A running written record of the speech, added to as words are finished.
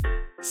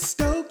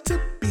Stoked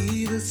to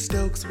be the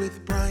Stokes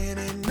with Brian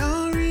and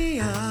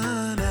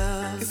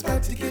Ariana. It's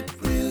about to get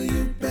real,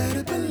 you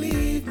better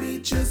believe me.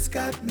 Just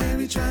got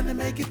married, trying to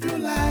make it through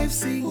life.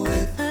 See,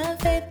 with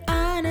faith,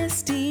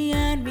 honesty,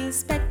 and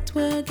respect,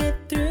 we'll get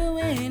through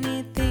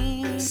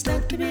anything.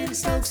 Stoked to be the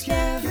Stokes,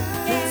 yeah.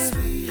 Yes,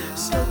 we are.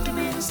 Stoked to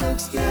be the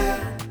Stokes,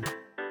 yeah.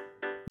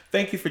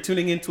 Thank you for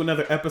tuning in to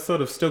another episode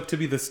of Stoked to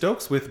be the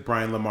Stokes with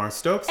Brian Lamar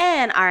Stokes.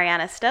 And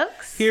Ariana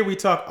Stokes. Here we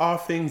talk all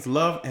things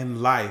love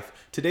and life.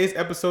 Today's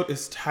episode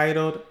is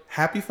titled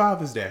Happy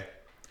Father's Day.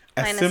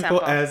 As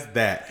simple as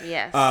that.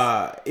 Yes.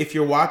 If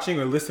you're watching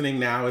or listening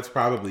now, it's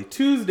probably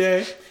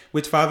Tuesday,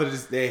 which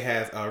Father's Day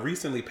has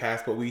recently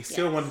passed, but we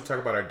still want to talk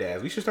about our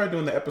dads. We should start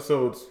doing the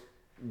episodes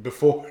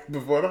before the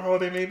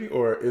holiday maybe,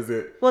 or is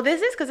it? Well,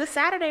 this is because it's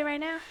Saturday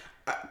right now.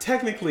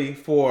 Technically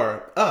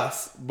for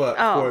us, but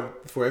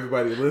for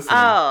everybody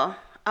listening.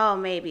 Oh,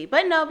 maybe.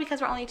 But no,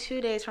 because we're only 2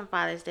 days from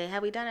Father's Day.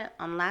 Had we done it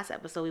on last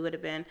episode, we would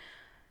have been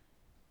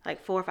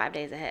like 4 or 5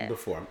 days ahead.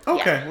 Before.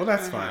 Okay, well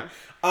that's fine.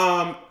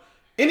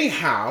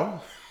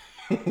 Anyhow,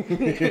 we're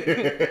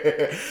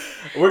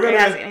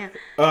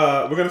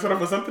gonna start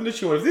off with something to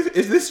chew on.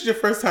 Is this your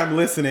first time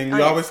listening?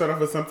 We always start off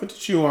with something to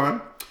chew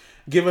on.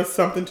 Give us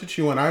something to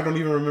chew on. I don't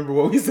even remember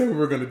what we said we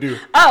were going to do.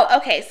 Oh,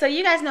 okay. So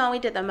you guys know when we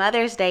did the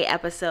Mother's Day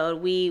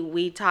episode,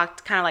 we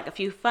talked kind of like a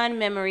few fun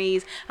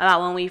memories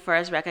about when we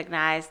first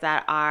recognized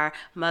that our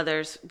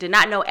mothers did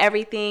not know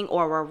everything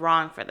or were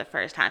wrong for the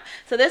first time.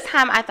 So this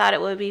time I thought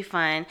it would be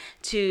fun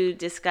to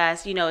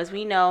discuss, as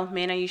we know,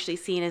 men are usually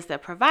seen as the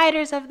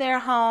providers of their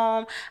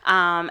home.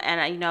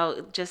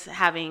 Just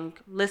having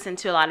listened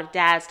to a lot of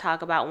dads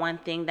talk about one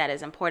thing that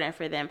is important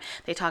for them.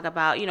 They talk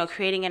about,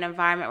 creating an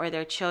environment where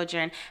their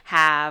children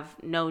have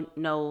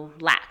no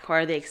lack,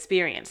 or they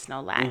experience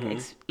no lack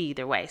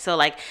either way. So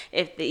like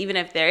even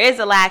if there is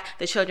a lack,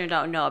 the children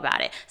don't know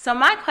about it. So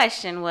my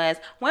question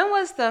was, when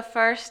was the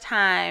first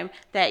time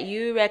that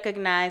you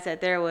recognized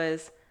that there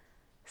was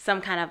some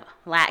kind of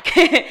lack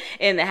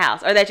in the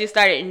house, or that you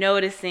started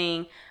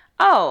noticing,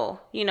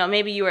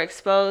 maybe you were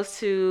exposed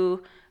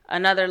to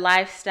another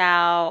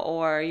lifestyle,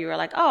 or you were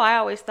like, I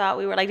always thought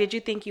we were like, did you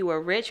think you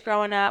were rich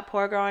growing up,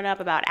 poor growing up,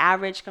 about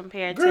average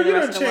compared to the rest of the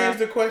world? Girl, you done changed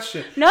the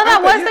question. No,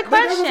 that was the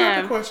question. That was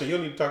not the question. You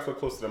don't need to talk so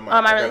close to the mic. Oh,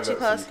 am I really too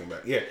close?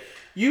 Yeah.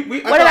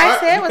 What did I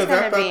say it was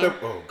going to be?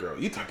 Oh, girl,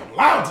 you talking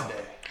loud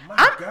today.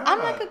 I'm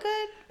like a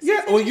good...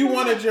 Yeah, well, you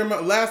wanted your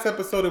last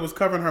episode. It was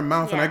covering her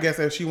mouth, and I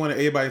guess she wanted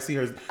everybody to see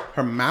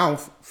her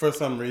mouth for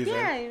some reason.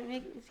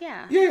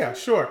 Yeah,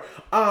 sure.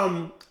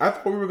 I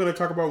thought we were going to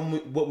talk about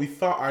what we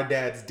thought our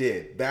dads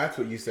did. That's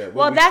what you said.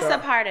 Well, that's a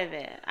part of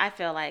it. I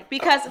feel like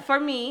because for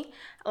me,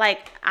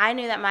 like I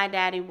knew that my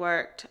daddy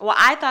worked. Well,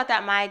 I thought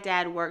that my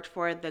dad worked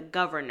for the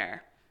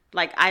governor.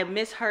 Like I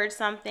misheard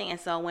something, and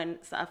so when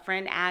a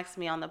friend asked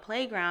me on the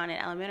playground in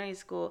elementary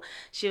school,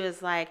 she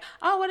was like,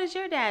 "Oh, what does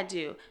your dad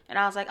do?" And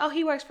I was like, "Oh,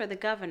 he works for the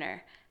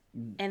governor."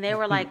 And they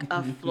were like,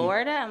 "Of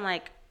Florida?" I'm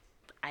like,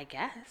 "I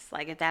guess.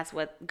 Like if that's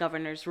what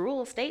governor's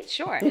rule states,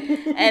 sure."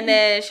 And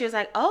then she was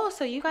like, "Oh,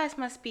 so you guys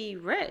must be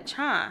rich,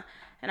 huh?"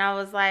 And I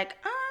was like,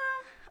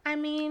 I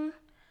mean,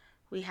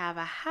 we have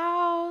a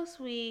house.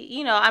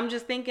 I'm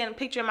just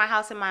picturing my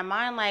house in my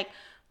mind, like,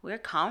 we're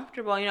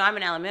comfortable. I'm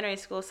in elementary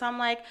school. So I'm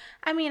like,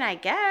 I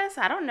guess.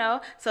 I don't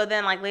know. So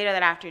then like later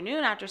that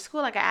afternoon after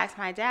school, like I asked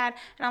my dad,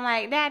 and I'm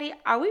like, "Daddy,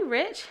 are we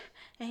rich?"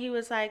 And he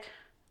was like,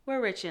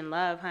 "We're rich in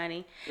love,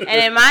 honey." And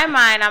in my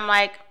mind, I'm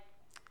like,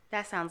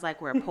 that sounds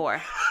like we're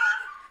poor.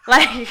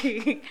 Like,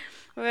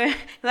 I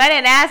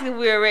didn't ask if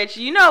we were rich.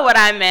 You know what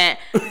I meant.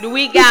 Do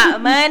we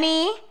got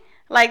money?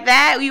 Like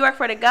that, we work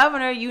for the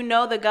governor,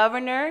 the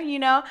governor,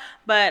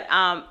 but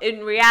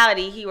in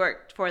reality, he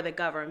worked for the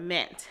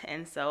government.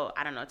 And so,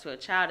 I don't know, to a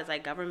child, it's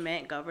like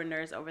government,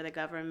 governors over the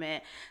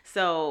government.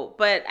 So,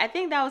 but I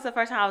think that was the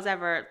first time I was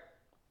ever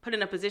put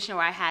in a position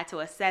where I had to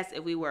assess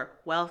if we were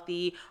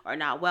wealthy or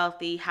not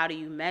wealthy. How do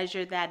you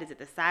measure that? Is it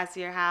the size of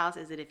your house?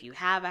 Is it if you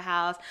have a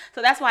house?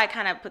 So that's why I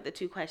kind of put the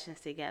two questions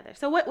together.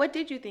 So what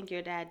did you think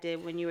your dad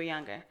did when you were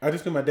younger? I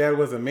just knew my dad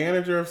was a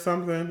manager of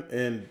something,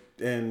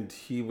 and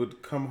he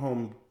would come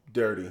home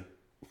dirty.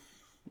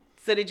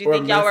 So did you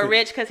think y'all were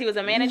rich because he was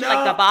a manager,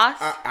 like the boss?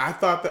 I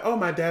thought that,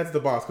 my dad's the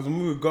boss. Because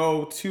when we would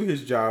go to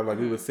his job, like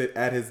we would sit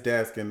at his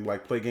desk and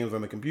like play games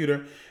on the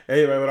computer.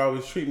 Everybody would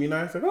always treat me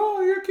nice. Like, "Oh,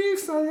 you're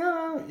Keith,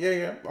 son.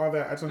 Yeah, all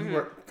that." I just he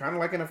worked kind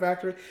of like in a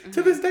factory.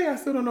 To this day, I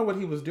still don't know what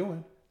he was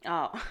doing.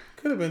 Oh.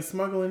 Could have been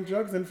smuggling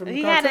drugs in from the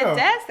He cartel. had a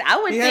desk.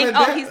 I would think,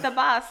 he's the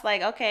boss.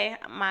 Like, okay,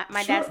 my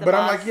dad's the boss. But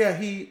I'm like, yeah,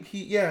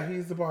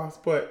 he's the boss.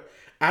 But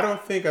I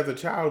don't think as a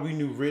child we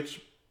knew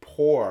rich,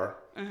 poor,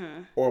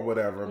 or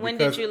whatever. When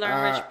did you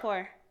learn rich,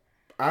 poor?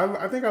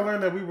 I think I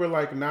learned that we were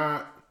like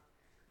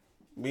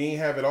we ain't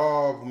have it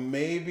all.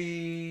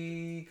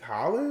 Maybe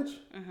college,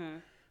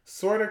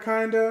 sort of,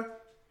 kind of.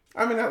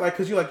 I mean, not like,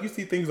 because you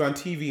see things on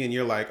TV and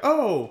you're like,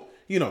 oh,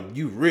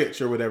 you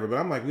rich or whatever. But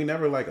I'm like, we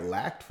never like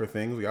lacked for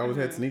things. We always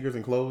had sneakers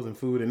and clothes and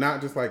food, and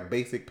not just like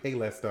basic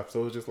Payless stuff.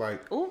 So it was just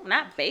like, ooh,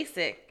 not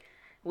basic.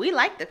 We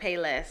like the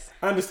Payless.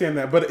 I understand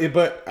that, but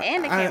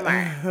and the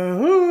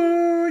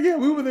Kmart. Yeah,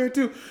 we were there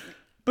too.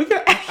 But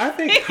yeah, I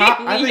think y'all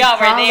college. were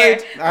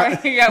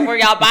there. Were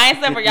y'all buying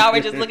stuff, or y'all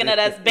were just looking at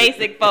us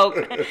basic folk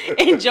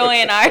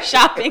enjoying our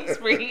shopping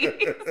spree?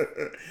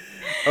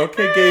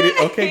 Okay,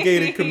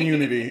 gated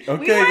community.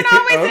 Okay, we weren't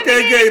always in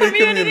the gated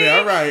community.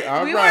 All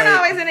right. We weren't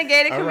always in a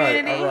gated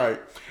community. All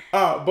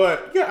right.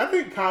 But yeah, I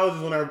think college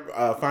is when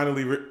I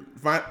finally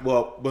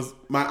was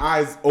my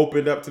eyes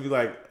opened up to be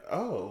like,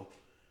 oh,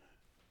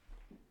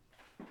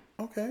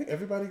 okay,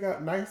 everybody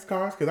got nice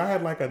cars, because I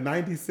had like a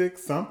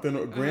 96 something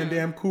or Grand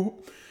Am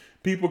coupe.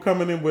 People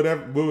coming in what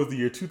was the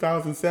year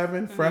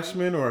 2007,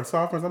 freshmen or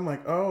sophomores. I'm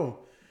like, oh,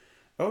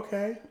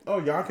 okay. Oh,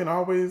 y'all can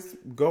always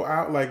go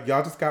out, like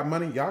y'all just got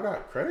money. Y'all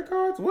got credit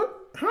cards? What?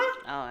 Huh?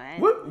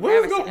 Oh,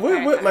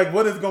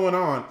 what is going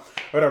on?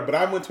 Whatever. But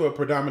I went to a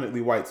predominantly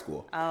white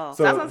school. Oh,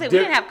 so I was gonna say we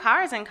didn't have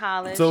cars in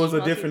college. So it was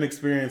a different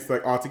experience,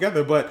 like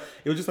altogether. But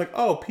it was just like,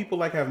 oh, people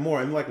like have more.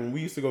 And like when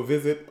we used to go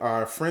visit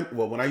our friend,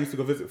 when I used to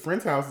go visit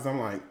friends' houses, I'm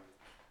like,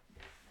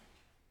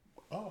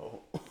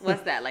 oh,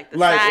 what's that like? The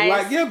size?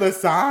 Like yeah, the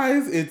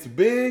size. It's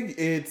big.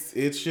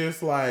 It's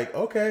just like,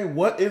 okay,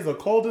 what is a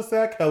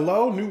cul-de-sac?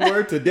 Hello, new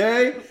word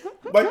today,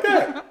 like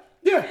that.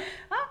 Yeah.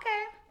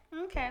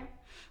 Okay.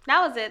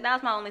 That was it. That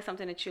was my only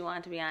something to chew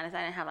on, to be honest.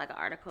 I didn't have like an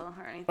article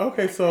or anything.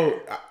 Okay, like so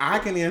that. I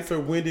can answer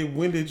when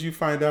did you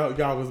find out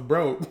y'all was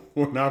broke?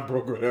 Or not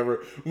broke or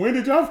whatever. When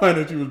did y'all find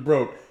out you was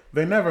broke?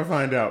 They never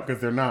find out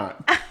because they're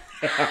not.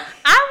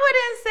 I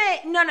wouldn't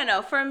say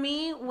no. For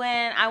me,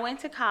 when I went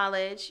to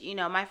college,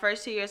 my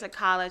first 2 years of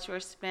college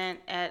were spent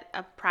at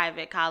a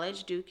private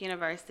college, Duke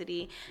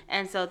University,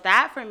 and so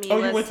that for me.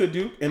 Oh, you went to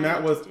Duke, and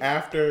that was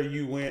after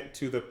you went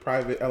to the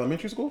private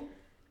elementary school?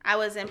 I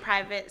was in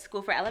private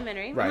school for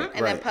elementary, right,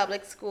 and then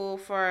public school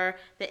for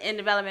the end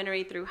of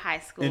elementary through high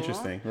school.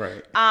 Interesting,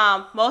 right.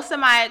 Most of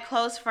my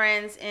close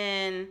friends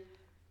in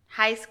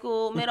high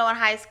school, middle and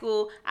high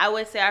school, I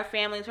would say our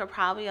families were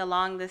probably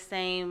along the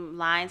same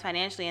lines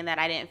financially, in that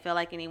I didn't feel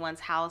like anyone's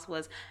house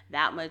was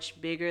that much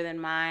bigger than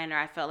mine, or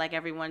I felt like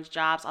everyone's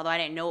jobs, although I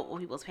didn't know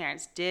what people's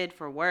parents did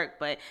for work,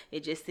 but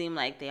it just seemed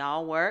like they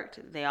all worked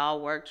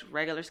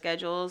regular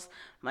schedules,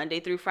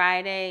 Monday through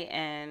Friday,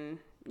 and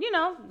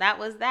that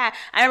was that.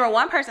 I remember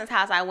one person's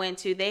house I went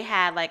to, they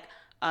had like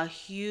a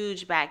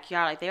huge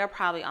backyard. Like they were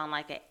probably on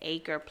like an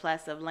acre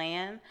plus of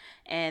land.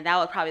 And that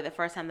was probably the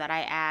first time that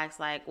I asked,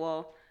 like,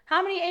 well,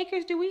 how many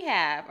acres do we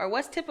have? Or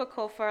what's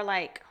typical for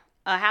like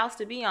a house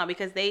to be on?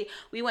 Because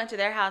we went to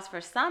their house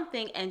for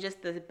something, and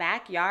just the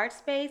backyard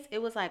space,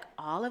 it was like,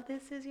 all of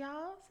this is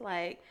y'all's?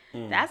 Like,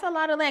 that's a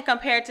lot of land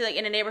compared to like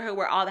in a neighborhood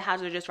where all the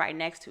houses are just right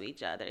next to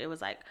each other. It was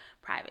like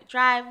private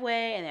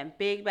driveway and then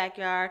big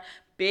backyard,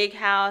 big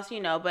house,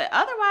 but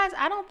otherwise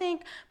I don't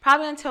think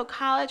probably until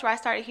college where I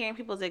started hearing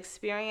people's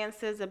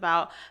experiences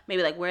about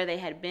maybe like where they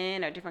had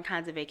been or different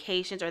kinds of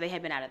vacations, or they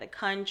had been out of the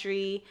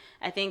country.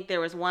 I think there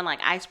was one like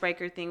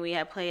icebreaker thing we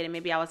had played, and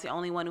maybe I was the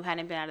only one who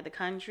hadn't been out of the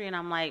country, and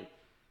I'm like,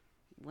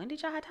 when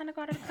did y'all have time to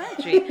go out of the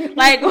country?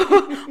 Like,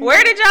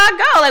 where did y'all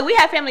go? Like, we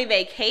had family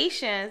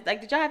vacations. Like,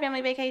 did y'all have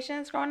family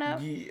vacations growing up?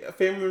 Yeah,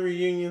 family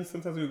reunions.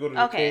 Sometimes we would go to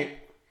the Cape.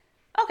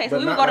 Okay, so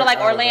we would go to like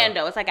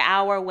Orlando. It's like an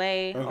hour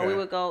away. Okay. Or we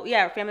would go,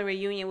 family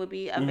reunion would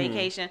be a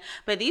vacation.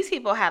 But these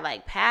people had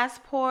like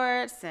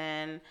passports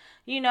and,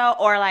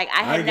 or like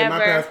I didn't get my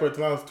passport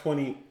till I was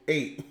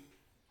 28.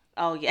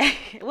 Oh, yeah.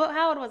 Well,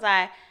 how old was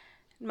I?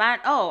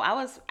 I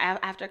was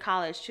after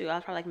college too. I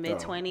was probably like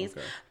mid-20s.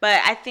 Okay.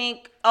 But I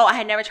think, I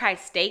had never tried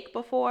steak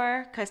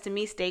before, because to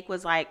me steak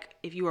was like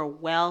if you were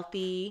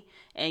wealthy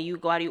and you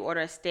go out and you order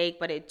a steak.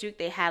 But at Duke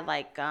they had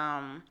like,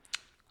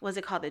 what's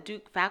it called? The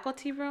Duke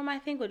Faculty Room, I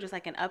think, which was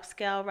like an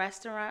upscale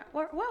restaurant.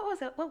 What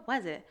was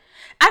it?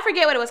 I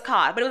forget what it was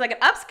called, but it was like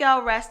an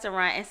upscale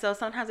restaurant. And so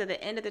sometimes at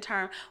the end of the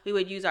term, we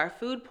would use our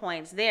food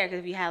points there, because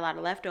if you had a lot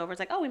of leftovers,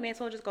 like, we may as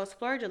well just go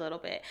splurge a little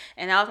bit.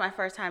 And that was my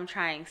first time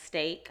trying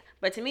steak.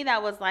 But to me,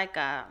 that was like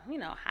a,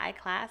 high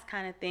class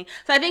kind of thing.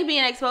 So I think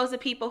being exposed to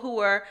people who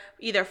were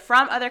either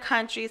from other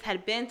countries,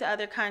 had been to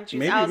other countries,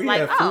 maybe I was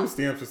like, had food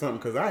stamps or something,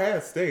 because I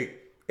had steak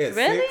at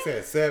 6,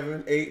 at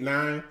 7, 8,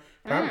 9.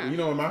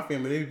 Probably, in my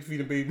family, they be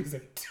feeding babies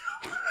at 2.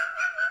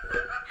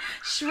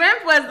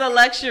 Shrimp was the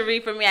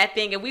luxury for me, I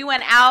think. If we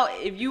went out,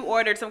 if you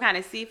ordered some kind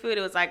of seafood,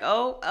 it was like,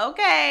 oh,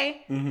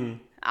 okay. Mm-hmm.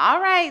 All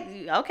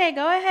right. Okay,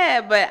 go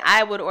ahead. But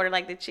I would order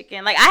like the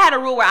chicken. Like I had a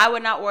rule where I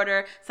would not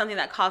order something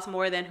that cost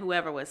more than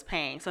whoever was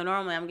paying. So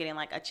normally I'm getting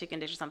like a chicken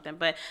dish or something.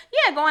 But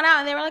yeah, going out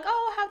and they were like,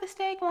 oh, we'll have the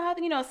steak. We'll have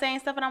the, saying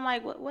stuff. And I'm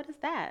like, what is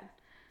that?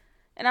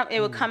 And it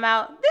would come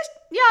out,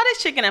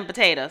 this chicken and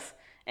potatoes.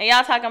 And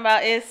y'all talking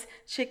about it's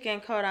chicken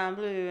cordon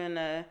bleu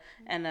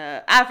and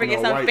I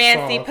forget some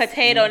fancy sauce.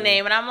 Potato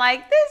name. And I'm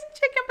like, this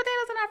chicken,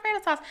 potatoes, and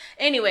Alfredo sauce.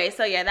 Anyway,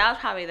 so yeah, that was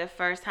probably the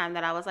first time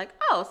that I was like,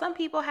 oh, some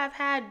people have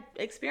had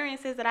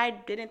experiences that I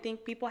didn't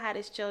think people had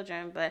as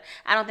children. But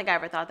I don't think I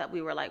ever thought that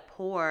we were like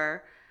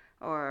poor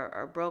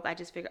or broke. I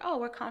just figured,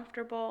 we're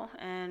comfortable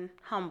and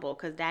humble,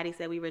 because daddy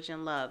said we rich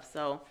in love.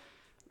 So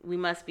we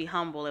must be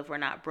humble if we're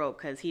not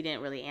broke, because he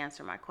didn't really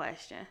answer my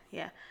question.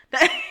 Yeah.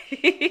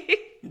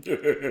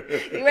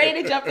 You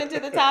ready to jump into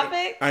the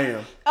topic? I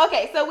am.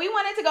 Okay, so we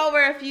wanted to go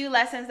over a few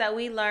lessons that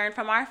we learned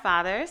from our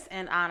fathers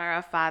in honor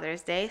of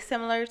Father's Day,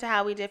 similar to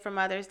how we did for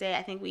Mother's Day.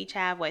 I think we each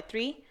have,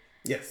 three?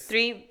 Yes.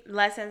 3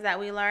 lessons that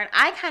we learned.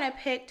 I kind of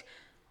picked,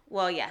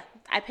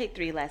 I picked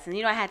 3 lessons.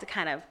 I had to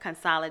kind of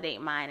consolidate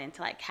mine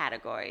into like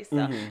categories.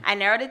 So I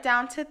narrowed it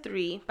down to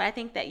 3, but I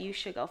think that you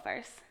should go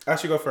first. I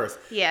should go first.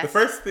 Yes.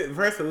 The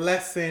first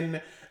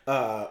lesson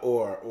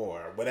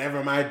or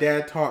whatever my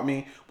dad taught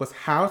me was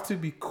how to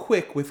be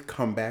quick with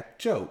comeback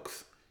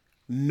jokes.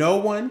 No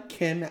one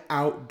can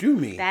outdo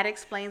me. That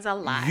explains a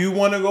lot. You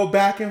want to go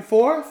back and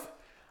forth?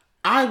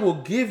 I will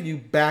give you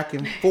back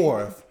and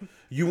forth.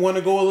 You want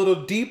to go a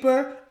little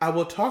deeper? I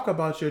will talk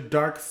about your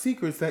dark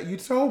secrets that you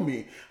told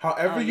me.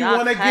 However you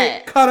want to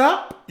get cut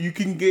up, you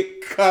can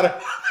get cut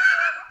up.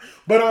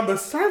 But on the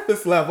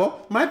surface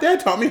level, my dad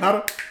taught me how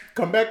to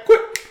come back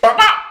quick.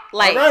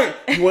 Like, all right,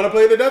 you want to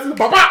play the dozens?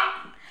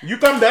 You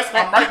come,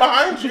 I'm right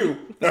behind you.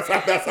 That's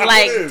how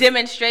like it is.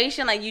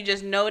 Demonstration, like you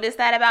just noticed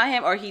that about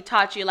him, or he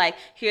taught you like,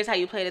 here's how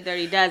you play the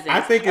Dirty Dozen, I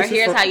think it's or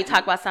here's how you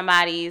talk about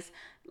somebody's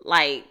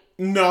like.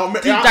 No, I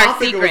don't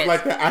think it was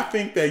like that. I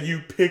think that you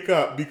pick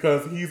up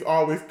because he's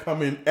always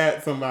coming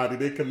at somebody.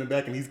 They're coming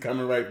back and he's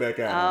coming right back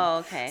at him. Oh,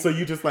 okay. So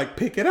you just like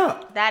pick it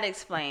up. That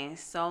explains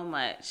so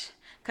much.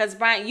 Because,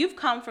 Brian, you've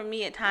come for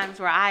me at times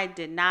where I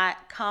did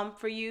not come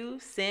for you,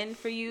 send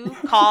for you,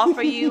 call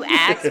for you,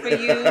 ask for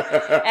you.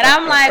 And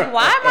I'm like,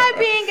 why am I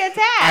being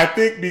attacked? I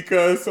think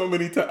because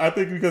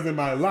because in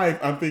my life,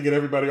 I'm thinking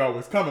everybody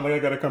always coming. Like, I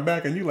got to come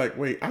back. And you like,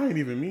 wait, I ain't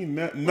even mean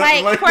nothing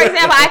like for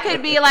example, I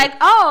could be like,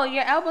 oh,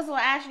 your elbows will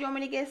ask you, want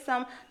me to get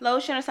some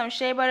lotion or some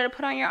shea butter to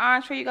put on your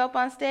arms before you go up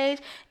on stage?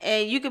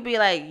 And you could be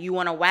like, you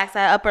want to wax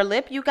that upper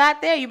lip you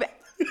got there?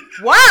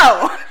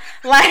 Whoa!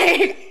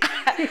 Like,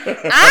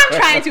 I'm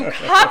trying to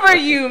cover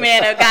you,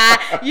 man of God.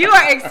 You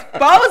are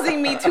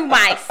exposing me to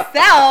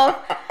myself.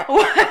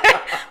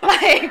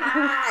 Like,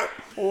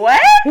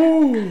 what?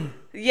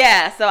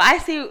 Yeah, so I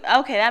see.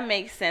 Okay, that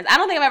makes sense. I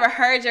don't think I've ever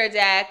heard your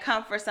dad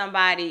come for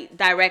somebody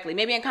directly.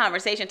 Maybe in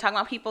conversation, talking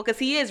about people, because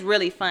he is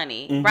really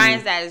funny. Mm-hmm.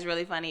 Brian's dad is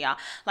really funny, y'all.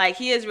 Like,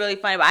 he is really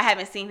funny, but I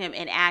haven't seen him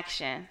in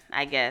action,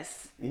 I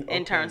guess,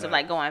 in terms of,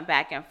 like, going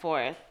back and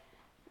forth.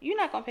 You're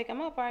not going to pick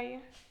him up, are you?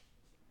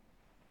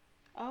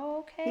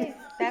 Okay,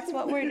 that's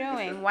what we're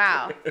doing.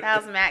 Wow,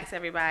 that was Max,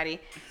 everybody.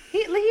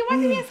 He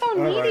wasn't being so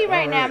needy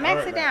right now.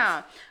 Max, sit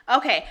down.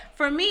 Okay,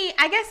 for me,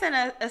 I guess in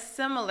a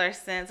similar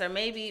sense, or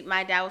maybe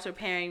my dad was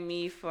preparing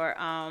me for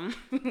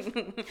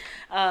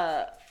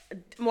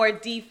more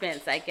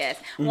defense, I guess.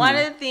 Mm-hmm. One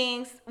of the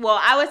things,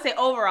 I would say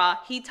overall,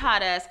 he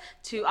taught us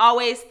to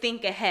always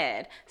think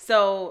ahead.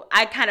 So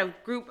I kind of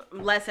group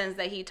lessons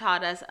that he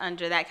taught us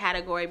under that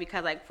category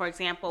because, like, for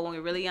example, when we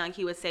were really young,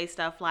 he would say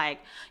stuff like,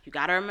 you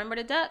got to remember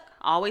to duck.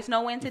 Always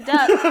know when to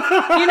duck.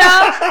 You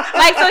know?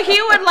 Like, so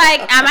he would,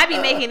 like, I might be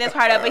making this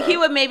part up, but he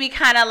would maybe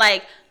kind of,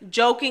 like,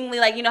 jokingly,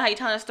 like, you know how you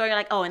tell a story, you're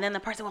like, oh, and then the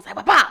person was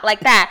like, bah,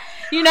 like that.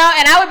 You know?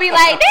 And I would be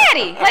like,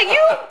 Daddy, like,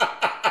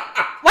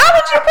 why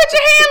would you put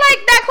your hand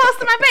like that close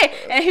to my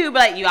face? And he would be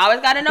like, you always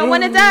got to know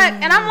when to duck.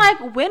 And I'm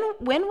like,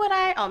 when would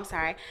I? Oh, I'm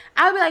sorry.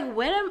 I would be like,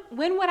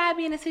 when would I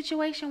be in a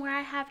situation where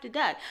I have to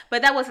duck?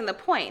 But that wasn't the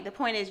point. The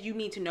point is you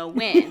need to know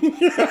when. And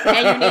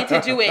you need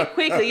to do it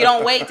quickly. You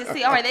don't wait to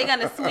see, all right, they're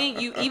going to swing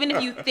you. Even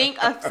if you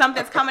think of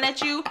something's coming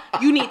at you,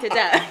 you need to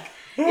duck.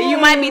 You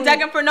might be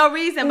ducking for no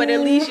reason, but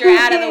at least you're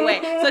out of the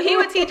way. So he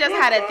would teach us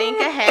how to think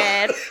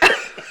ahead.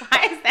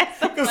 Why is that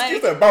so funny?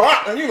 You said,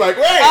 bah, and you like,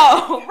 wait.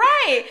 Oh,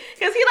 right.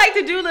 Because he liked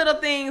to do little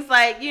things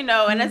like, you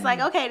know, and it's like,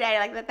 okay, Daddy,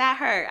 like that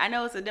hurt. I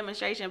know it's a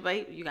demonstration,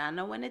 but you got to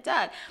know when to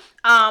duck.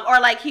 Or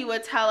like he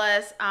would tell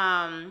us,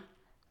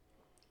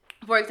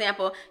 for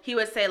example, he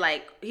would say,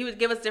 like, he would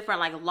give us different,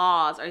 like,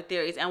 laws or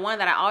theories. And one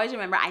that I always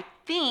remember, I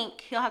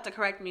think, he'll have to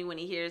correct me when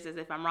he hears this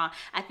if I'm wrong.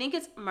 I think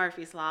it's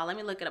Murphy's Law. Let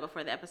me look it up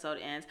before the episode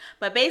ends.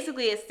 But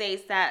basically it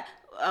states that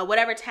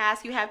whatever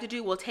task you have to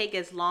do will take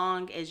as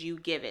long as you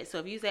give it. So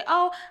if you say,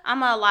 oh, I'm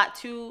going to allot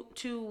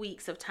two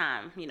weeks of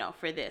time, you know,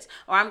 for this.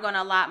 Or I'm going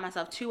to allot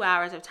myself 2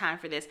 hours of time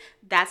for this.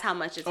 That's how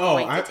much it's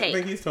going to take. I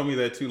think he's told me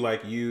that too,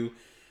 like you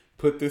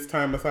put this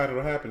time aside,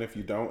 it'll happen. If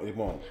you don't, it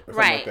won't.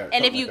 Right. Like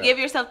and if you give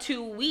yourself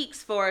 2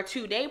 weeks for a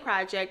 2-day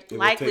project,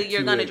 likely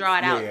you're going to draw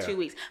it out 2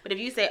 weeks. But if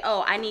you say,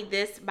 oh, I need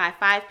this by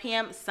 5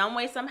 p.m., some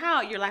way,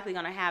 somehow, you're likely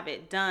going to have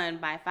it done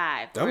by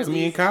 5. That was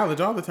me in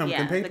college all the time with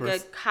papers. The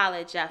good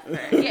college effort.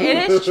 Yeah,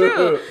 it is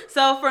true.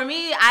 So for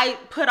me, I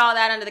put all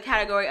that under the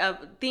category of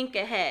think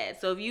ahead.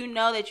 So if you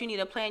know that you need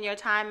to plan your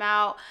time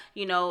out,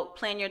 you know,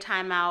 plan your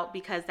time out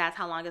because that's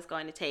how long it's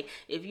going to take.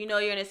 If you know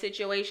you're in a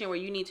situation where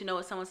you need to know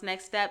what someone's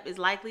next step is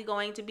likely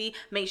going to be,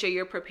 make sure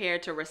you're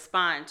prepared to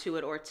respond to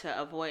it or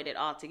to avoid it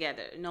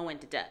altogether. Know when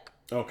to duck.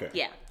 Okay.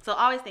 Yeah. So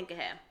always think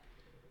ahead.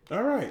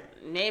 All right.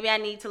 Maybe I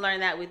need to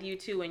learn that with you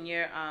too when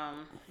you're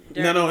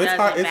No, it's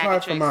hard. It's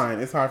hard for mine.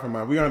 It's hard for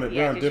mine. We're on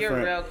different.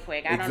 You're real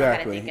quick. I don't know how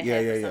to think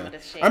ahead for some of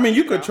this shit. I mean,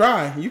 you could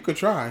try. You could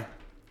try.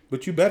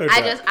 But you better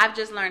duck. I've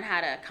just learned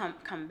how to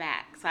come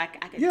back, so I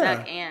could Yeah.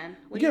 duck and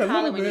what do you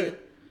call it when you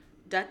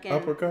duck and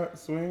uppercut,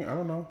 swing? I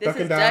don't know. This Duck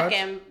is and dodge. duck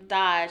and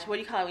dodge. What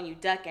do you call it when you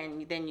duck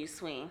and then you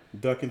swing?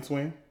 Duck and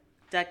swing.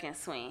 Duck and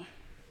swing.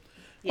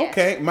 Yes.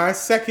 Okay, my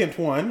second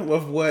one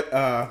of what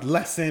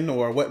lesson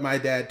or what my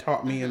dad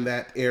taught me in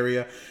that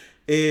area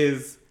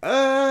is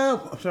I'm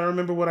trying to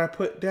remember what I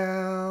put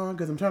down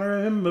because I'm trying to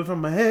remember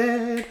from my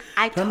head.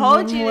 I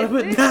told you.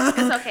 It's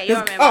okay. You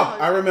remember. Oh,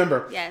 I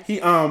remember. Yes.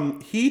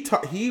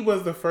 He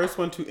was the first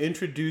one to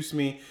introduce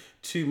me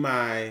to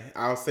my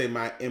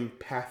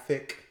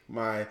empathic,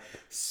 my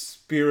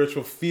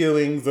spiritual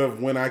feelings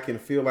of when I can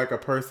feel like a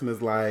person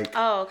is like.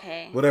 Oh,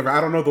 okay. Whatever.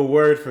 I don't know the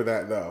word for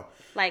that though.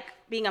 Like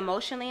being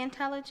emotionally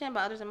intelligent,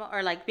 but others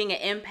or like being an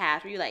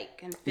empath, where you like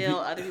can feel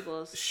other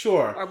people's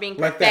or being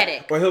like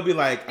pathetic. That. Or he'll be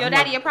like, "Your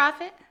daddy, a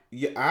prophet."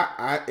 Yeah,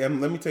 I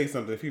am. Let me tell you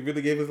something. If he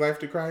really gave his life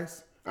to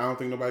Christ, I don't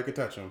think nobody could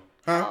touch him.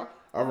 Huh?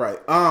 Oh. All right.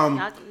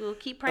 We'll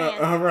keep praying.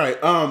 All right.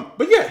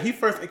 But yeah, he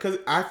first because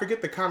I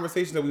forget the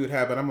conversation that we would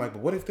have, but I'm like,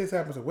 but what if this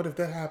happens or what if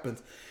that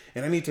happens?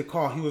 And I need to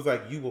call. He was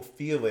like, you will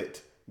feel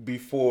it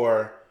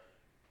before.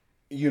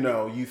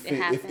 You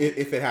think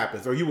if it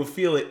happens, or you will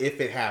feel it if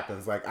it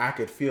happens. Like I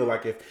could feel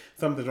like if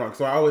something's wrong.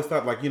 So I always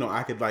thought like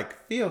I could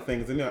like feel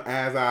things, and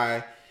as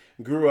I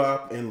grew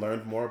up and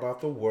learned more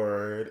about the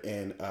word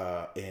and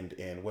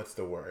what's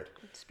the word?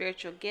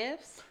 Spiritual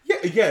gifts.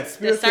 Yeah,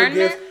 spiritual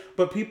gifts.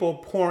 But people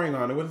pouring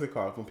on it. What is it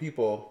called? When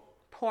people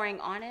pouring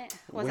on it.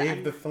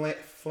 Wave the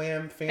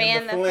flame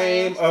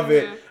of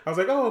it. I was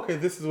like, oh, okay,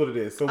 this is what it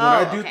is. So when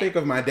I do think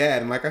of my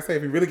dad, and like I say,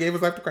 if he really gave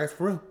his life to Christ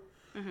for real.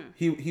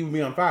 Mm-hmm. He would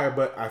be on fire,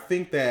 but I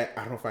think that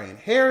I don't know if I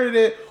inherited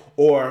it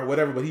or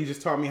whatever, but he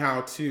just taught me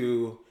how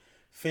to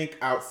think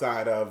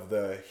outside of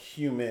the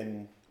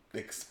human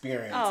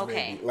experience. Oh,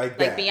 okay. Maybe, like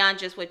that. Like beyond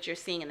just what you're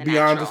seeing in the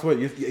beyond natural. just what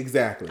you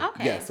exactly.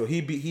 Okay. Yeah. So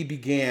he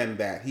began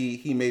that.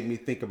 He made me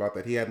think about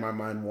that. He had my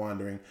mind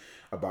wandering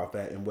about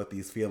that and what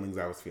these feelings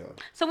I was feeling.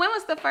 So when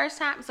was the first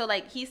time? So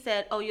like he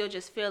said, "Oh, you'll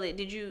just feel it."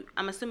 Did you?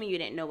 I'm assuming you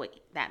didn't know what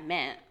that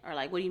meant, or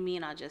like, what do you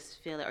mean? I'll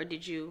just feel it, or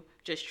did you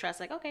just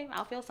trust? Like, okay,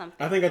 I'll feel something.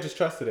 I think I just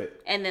trusted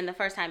it. And then the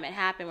first time it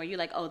happened, were you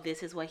like, "Oh,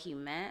 this is what he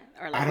meant,"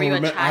 or like, were you a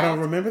child? I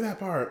don't remember that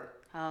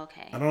part. Oh,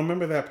 okay. I don't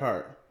remember that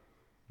part,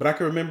 but I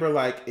can remember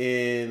like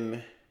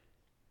in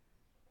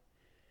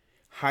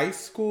high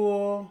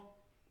school.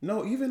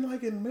 No, even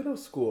like in middle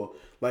school,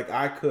 like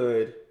I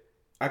could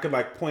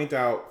like point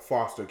out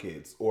foster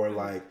kids or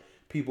like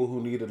people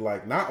who needed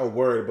like not a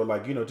word, but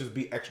like, just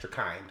be extra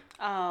kind.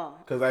 Oh.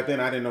 Because then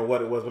I didn't know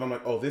what it was, but I'm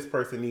like, oh, this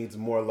person needs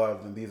more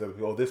love than these other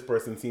people. Oh, this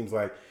person seems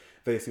like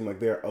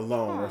they're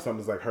alone or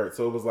something's like hurt.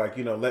 So it was like,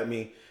 let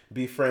me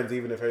be friends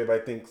even if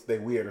everybody thinks they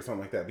weird or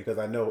something like that. Because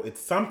I know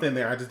it's something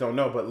there, I just don't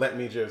know, but let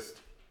me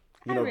just,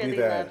 I really be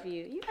that. love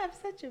you. You have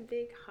such a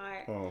big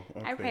heart. Oh,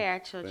 okay. I pray our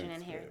children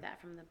inherit that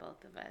from the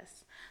both of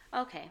us.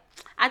 Okay.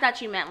 I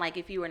thought you meant like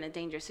if you were in a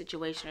dangerous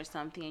situation or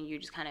something and you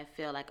just kind of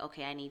feel like,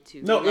 okay, I need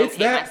to No, it's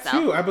that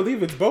myself. too. I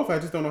believe it's both. I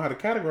just don't know how to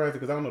categorize it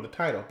because I don't know the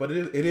title. But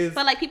it is.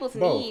 But like people's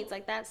both. needs,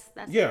 like that's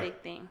a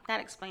big thing.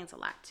 That explains a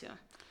lot too.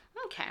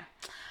 Okay.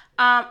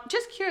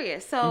 Just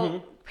curious.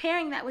 So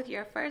pairing that with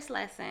your first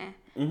lesson,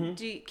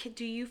 do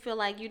you feel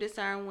like you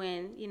discern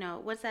when,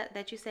 what's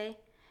that you say?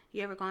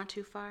 You ever gone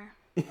too far?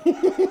 Before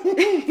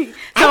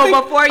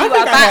you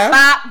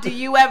bop, do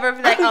you ever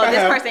feel like,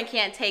 this person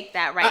can't take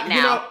that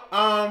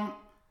now?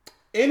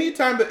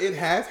 Anytime that it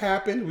has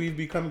happened, we've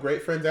become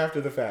great friends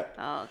after the fact.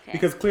 Oh, okay.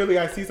 Because clearly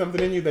I see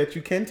something in you that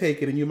you can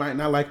take it and you might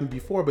not like me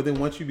before, but then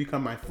once you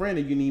become my friend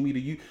and you need me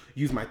to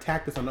use my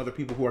tactics on other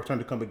people who are trying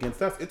to come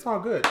against us, it's all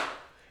good.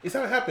 It's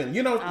how it happened.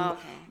 Okay.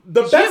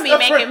 The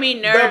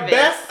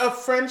best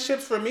of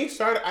friendships for me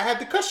started, I had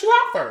to cuss you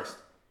out first.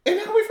 And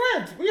now we're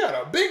friends. We had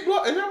a big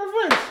blow, and now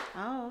we're friends.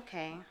 Oh,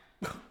 okay.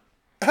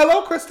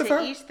 Hello, Christopher.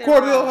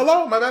 Cordial.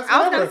 Hello, my best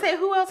friend. I was going to say,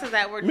 who else is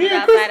that working Me and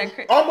outside Chris of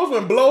Chris? almost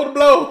went blow to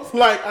blow.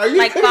 Like, are you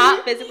like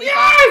bop, physically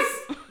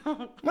yes!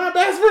 My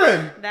best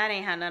friend. That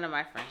ain't how none of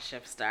my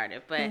friendships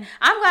started, but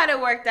I'm glad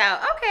it worked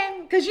out. Okay,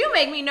 because you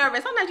make me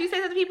nervous. Sometimes you say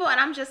something to people, and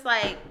I'm just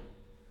like...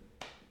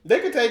 They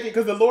could take it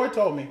because the Lord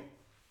told me.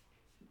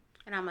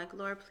 And I'm like,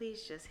 Lord,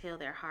 please just heal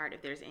their heart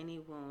if there's any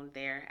wound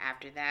there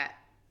after that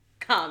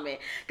comment.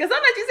 Because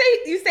sometimes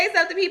you say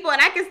something to people,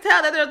 and I can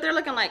tell that they're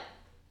looking like,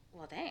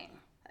 well, dang.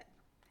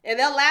 And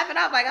they'll laugh it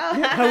off like, oh,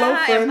 yeah, hello,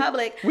 friend. in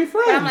public. We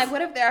friends. But I'm like,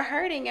 what if they're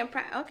hurting?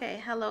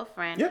 Okay, hello,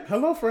 friend. Yep,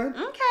 hello, friend.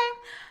 Okay.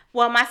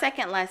 Well, my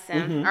second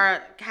lesson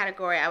or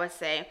category, I would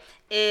say,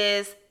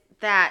 is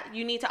that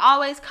you need to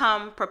always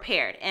come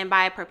prepared. And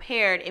by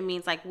prepared, it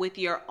means like with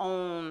your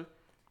own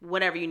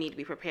whatever you need to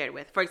be prepared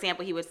with. For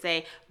example, he would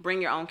say,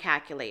 bring your own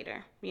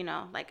calculator. You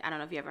know, like, I don't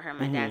know if you ever heard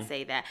my dad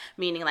say that,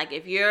 meaning like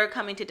if you're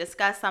coming to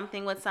discuss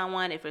something with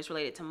someone, if it's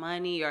related to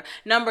money or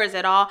numbers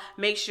at all,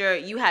 make sure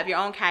you have your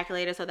own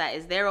calculator so that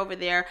is they're over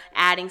there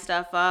adding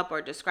stuff up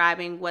or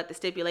describing what the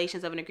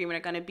stipulations of an agreement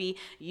are going to be.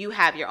 You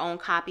have your own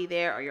copy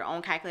there or your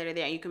own calculator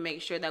there, and you can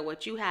make sure that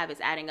what you have is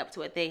adding up to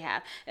what they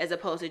have, as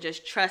opposed to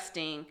just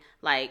trusting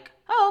like,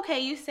 oh, okay,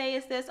 you say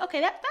it's this.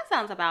 Okay, that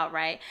sounds about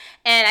right.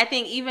 And I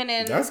think even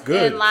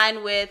in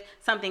line with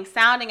something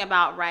sounding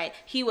about right,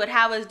 he would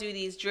have us do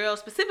these drills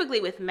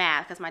specifically with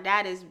math, because my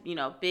dad is, you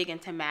know, big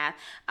into math.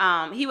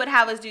 He would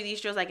have us do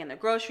these drills like in the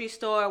grocery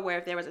store, where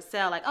if there was a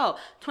sale, like, oh,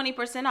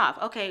 20% off.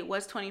 Okay,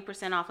 what's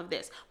 20% off of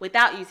this?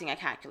 Without using a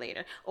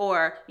calculator.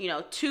 Or, you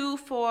know, two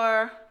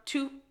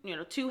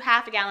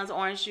half gallons of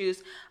orange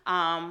juice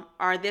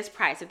are this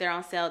price if they're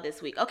on sale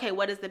this week. Okay,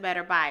 what is the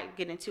better buy?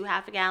 Getting 2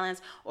 half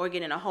gallons or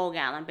getting a whole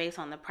gallon based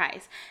on the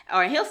price?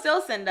 Or he'll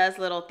still send us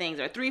little things,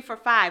 or 3 for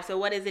 $5. So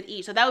what is it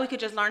each? So that we could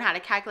just learn how to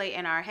calculate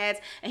in our heads,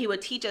 and he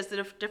would teach us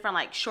the different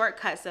like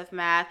shortcuts of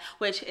math,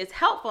 which is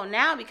helpful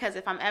now, because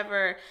if I'm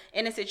ever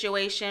in a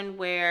situation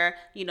where,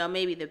 you know,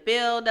 maybe the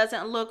bill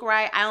doesn't look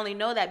right, I only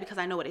know that because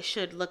I know what it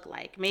should look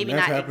like. Maybe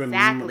not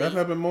exactly. That's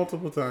happened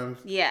multiple times.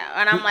 Yeah,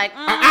 and I'm like,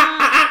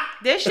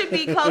 this should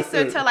be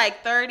closer to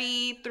like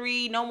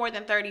 $33, no more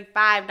than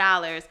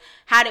 $35.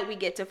 How did we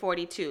get to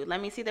 42?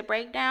 Let me see the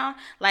breakdown.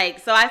 Like,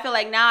 so I feel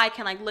like now I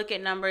can like look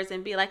at numbers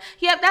and be like,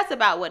 yep, that's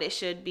about what it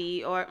should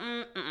be, or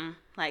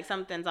like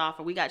something's off,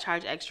 or we got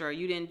charged extra, or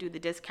you didn't do the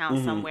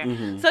discount somewhere.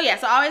 So yeah,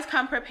 so always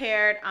come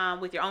prepared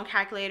with your own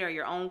calculator, or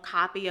your own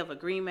copy of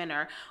agreement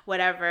or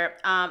whatever.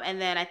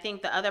 And then I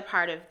think the other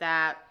part of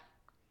that,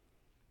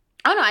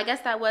 oh no, I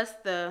guess that was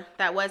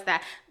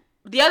that.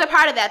 The other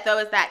part of that, though,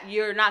 is that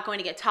you're not going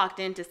to get talked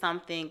into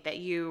something that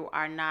you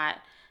are not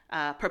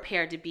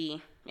prepared to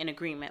be in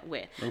agreement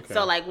with. Okay.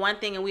 So, like, one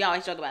thing, and we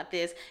always joke about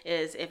this,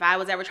 is if I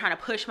was ever trying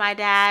to push my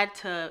dad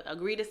to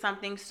agree to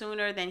something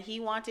sooner than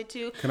he wanted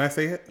to. Can I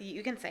say it?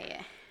 You can say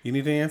it. You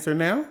need to answer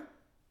now?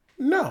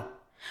 No.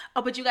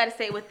 Oh, but you got to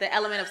say it with the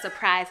element of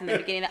surprise in the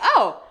beginning.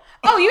 Oh,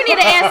 you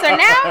need to answer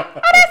now?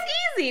 Oh, that's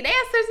easy. The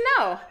answer's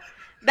no.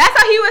 That's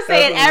how he would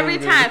say it every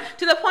time,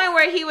 to the point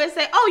where he would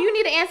say, oh, you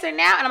need to answer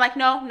now? And I'm like,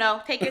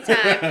 no, take your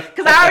time,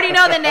 because I already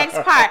know the next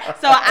part.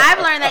 So I've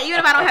learned that even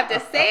if I don't have to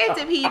say it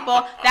to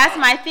people, that's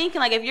my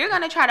thinking. Like, if you're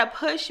going to try to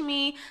push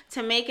me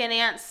to make an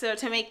answer,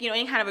 to make, you know,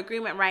 any kind of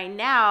agreement right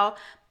now,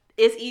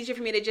 it's easier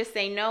for me to just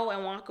say no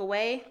and walk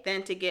away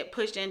than to get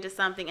pushed into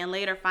something and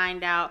later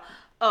find out,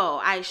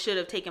 oh, I should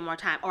have taken more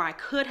time, or I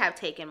could have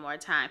taken more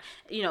time.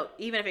 You know,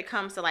 even if it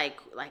comes to like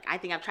I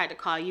think I've tried to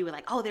call you,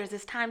 like, oh, there's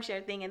this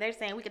timeshare thing, and they're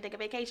saying we could take a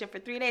vacation for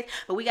 3 days,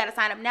 but we got to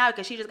sign up now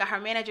because she just got her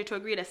manager to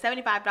agree to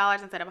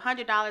 $75 instead of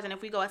 $100, and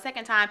if we go a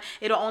second time,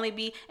 it'll only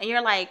be, and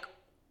you're like,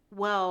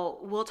 well,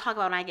 we'll talk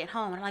about it when I get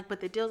home. And I'm like,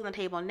 but the deal's on the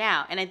table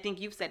now. And I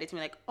think you've said it to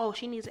me, like, oh,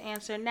 she needs to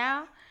answer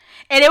now.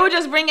 And it would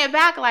just bring it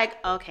back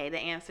like, okay, the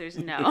answer is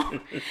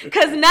no.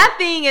 Because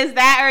nothing is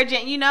that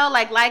urgent, you know,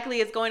 like likely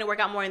it's going to work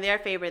out more in their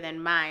favor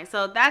than mine.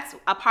 So that's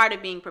a part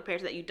of being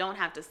prepared, so that you don't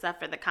have to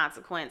suffer the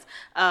consequence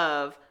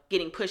of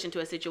getting pushed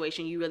into a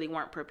situation you really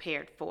weren't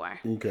prepared for.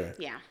 Okay.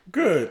 Yeah.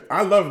 Good.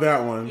 I love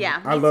that one.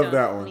 Yeah. I love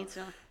that one. Me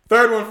too.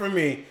 Third one for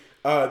me.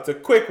 It's a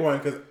quick one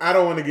because I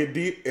don't want to get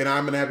deep and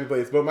I'm in a happy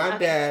place. But my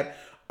dad,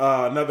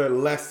 another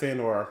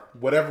lesson or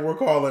whatever we're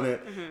calling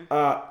it,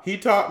 he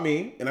taught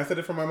me, and I said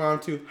it for my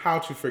mom too, how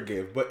to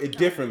forgive, but it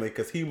differently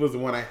because he was the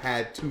one I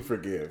had to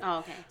forgive. Oh,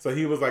 okay. So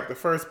he was like the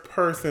first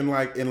person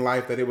like in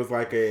life that it was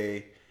like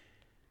a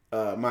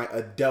my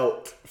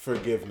adult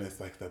forgiveness,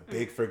 like the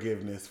big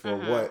forgiveness for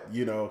what,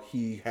 you know,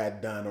 he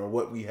had done or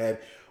what we had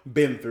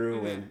been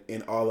through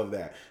and all of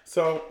that.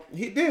 So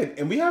he did,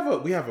 and we have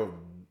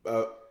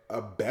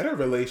a better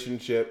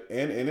relationship,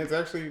 and it's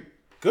actually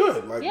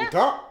good. Like we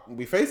talk,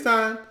 we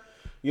FaceTime,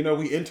 you know,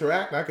 we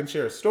interact. I can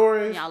share a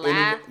story. Y'all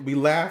laugh. We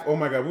laugh. Oh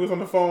my God, we was on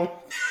the phone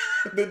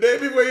the day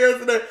before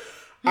yesterday.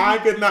 I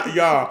could not,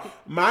 y'all.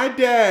 My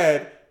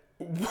dad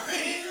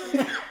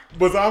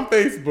was on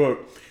Facebook,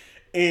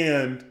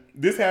 and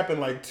this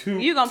happened like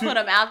You gonna put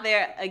him out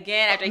there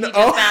again after he just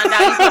found out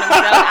you put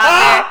himself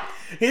out there?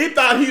 He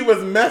thought he was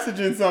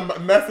messaging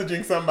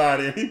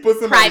somebody, and he put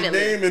somebody's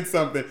name in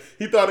something.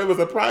 He thought it was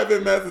a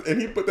private message,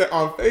 and he put that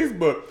on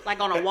Facebook,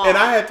 like on a wall. And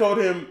I had told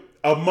him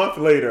a month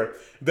later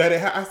that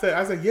I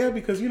said, yeah,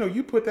 because you know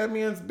you put that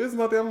man's business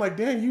out there. I'm like,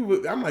 damn, you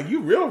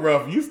real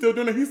rough. You still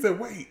doing it? He said,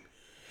 wait.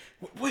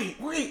 You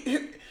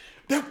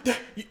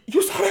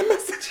saw that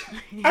message?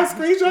 I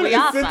screenshot it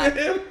and sent it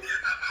to him.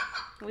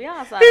 We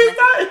all saw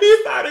it. He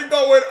started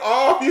going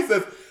off. He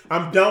says,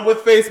 I'm done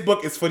with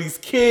Facebook. It's for these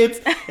kids.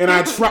 And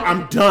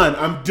I'm done.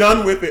 I'm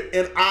done with it.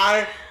 And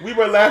we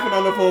were laughing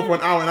on the phone for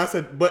an hour. And I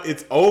said, but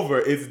it's over.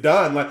 It's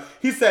done. Like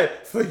he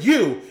said, for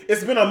you,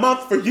 it's been a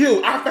month for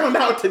you. I found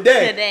out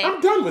today.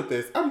 I'm done with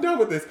this.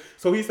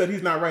 So he said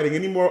he's not writing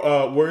any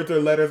more words or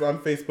letters on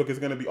Facebook. It's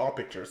going to be all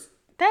pictures.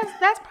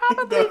 That's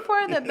probably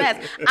for the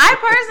best. I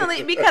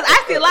personally, because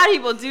I see a lot of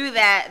people do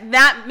that,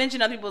 not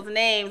mention other people's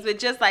names, but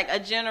just like a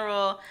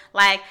general,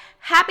 like,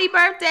 happy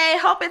birthday,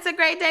 hope it's a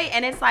great day.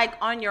 And it's like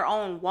on your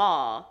own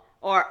wall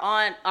or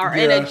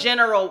in a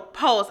general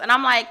post. And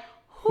I'm like,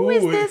 who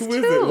is this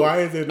who to? Is it? Why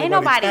is it Ain't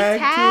nobody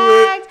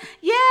tagged?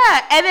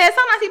 Yeah. And then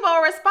sometimes people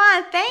will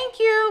respond, thank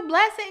you,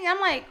 blessing.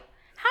 I'm like,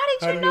 how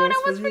did you know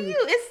that was for you?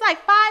 It's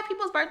like 5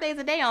 people's birthdays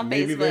a day on Facebook.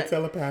 Maybe they're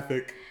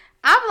telepathic.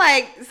 I'm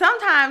like,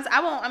 sometimes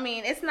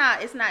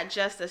it's not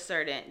just a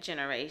certain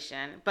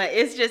generation, but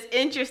it's just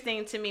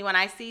interesting to me when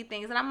I see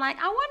things and I'm like,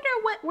 I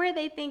wonder where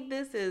they think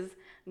this is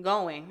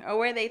going or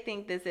where they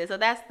think this is. So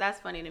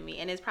that's funny to me.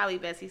 And it's probably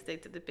best he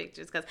stick to the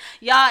pictures because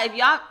if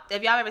y'all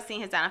ever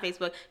seen his dad on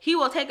Facebook, he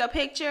will take a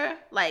picture,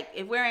 like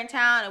if we're in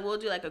town and we'll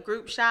do like a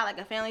group shot, like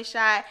a family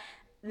shot.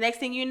 Next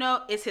thing you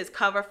know, it's his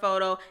cover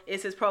photo,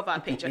 it's his profile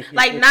picture.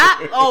 Like,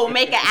 not,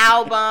 make an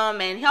album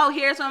and,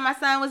 here's when my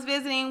son was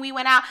visiting, we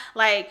went out.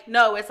 Like,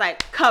 no, it's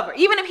like cover.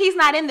 Even if he's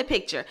not in the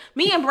picture.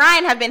 Me and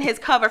Brian have been his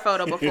cover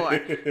photo before.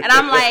 And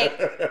I'm like,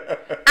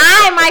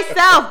 I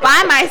myself,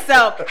 by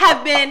myself,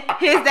 have been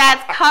his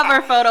dad's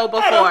cover photo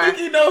before. I don't think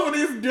he knows what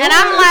he's doing. And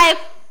I'm like,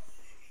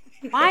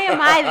 why am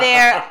I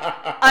there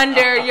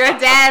under your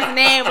dad's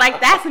name? Like,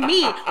 that's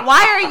me.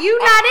 Why are you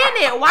not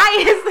in it? Why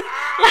is,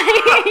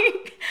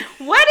 like,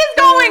 what is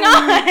going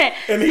on?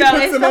 And he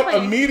puts him up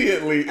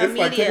immediately. It's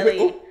like,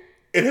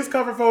 and his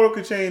cover photo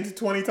could change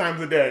 20 times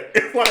a day.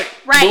 It's like,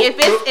 right. If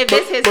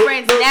it's his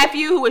friend's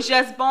nephew who was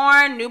just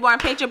born, newborn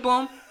picture,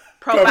 boom,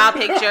 profile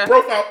picture.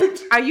 Profile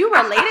picture. Are you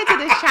related to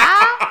this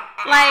child?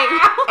 Like,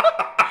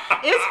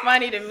 it's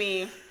funny to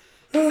me.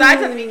 So I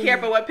have to be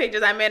careful what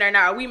pictures I'm in or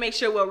not. We make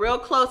sure we're real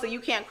close so you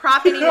can't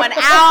crop anyone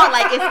out.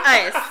 Like, it's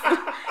us.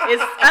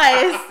 It's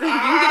us.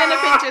 You get in the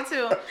picture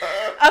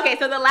too. Okay,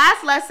 so the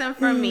last lesson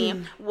for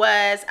me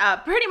was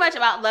pretty much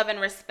about love and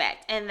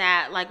respect. And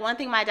that, like, one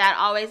thing my dad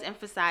always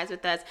emphasized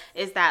with us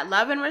is that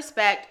love and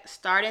respect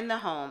start in the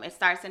home. It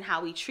starts in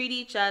how we treat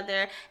each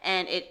other.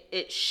 And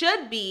it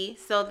should be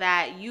so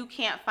that you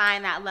can't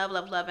find that level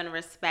of love and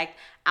respect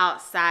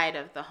outside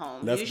of the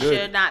home. You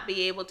should not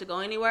be able to go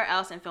anywhere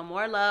else and feel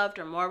more loved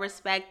or more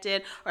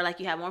respected or like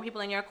you have more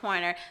people in your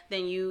corner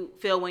than you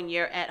feel when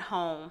you're at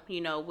home,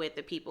 with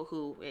the people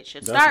who it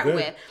should start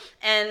with.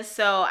 And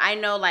so I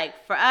know,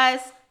 like, for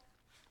us,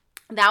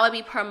 that would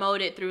be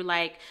promoted through,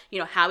 like,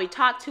 how we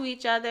talk to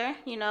each other,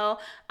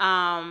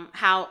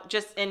 how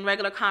just in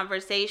regular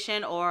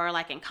conversation or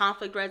like in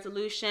conflict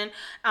resolution,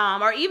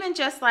 or even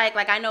just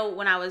like I know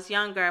when I was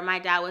younger, my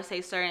dad would say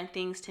certain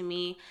things to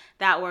me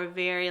that were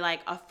very like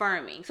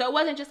affirming. So it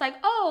wasn't just like,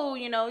 oh,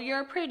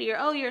 you're pretty or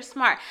oh, you're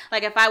smart.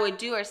 Like if I would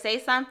do or say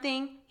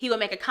something, he would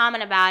make a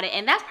comment about it.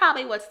 And that's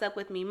probably what stuck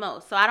with me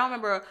most. So I don't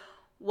remember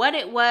what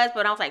it was,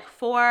 but I was like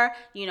 4,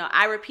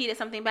 I repeated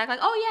something back like,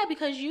 oh yeah,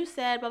 because you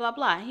said blah, blah,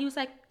 blah. And he was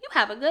like, you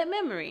have a good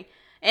memory.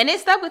 And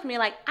it stuck with me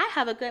like, I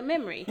have a good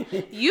memory.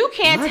 You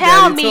can't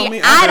tell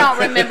me I don't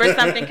remember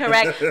something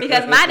correct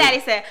because my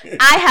daddy said,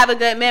 I have a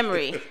good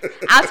memory.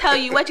 I'll tell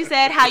you what you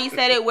said, how you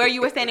said it, where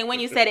you were standing, when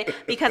you said it,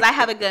 because I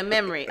have a good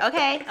memory.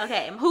 Okay.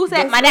 Who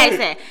said? My daddy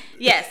said.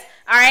 Yes.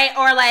 All right.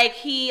 Or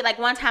like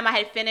one time I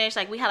had finished,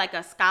 like we had like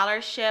a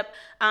scholarship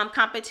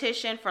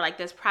competition for like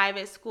this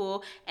private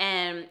school.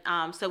 And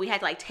so we had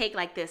to like take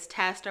like this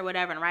test or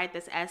whatever and write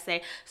this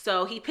essay.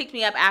 So he picked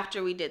me up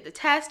after we did the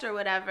test or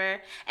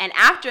whatever. And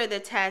after the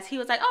test, he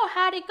was like, oh,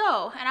 how'd it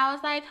go? And I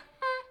was like,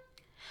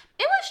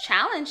 it was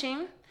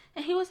challenging.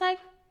 And he was like,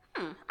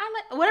 I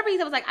like, whatever he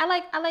said was like, I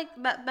like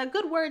the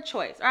good word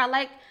choice. Or I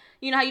like,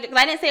 how you, because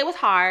I didn't say it was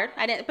hard.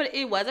 But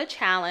it was a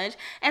challenge.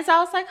 And so I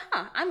was like,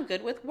 I'm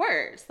good with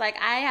words. Like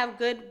I have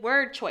good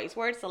word choice,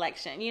 word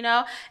selection,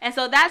 And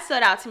so that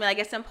stood out to me. Like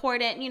it's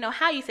important,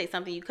 how you say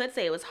something. You could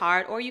say it was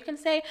hard or you can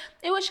say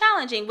it was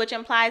challenging, which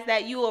implies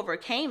that you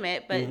overcame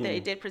it, but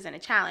it did present a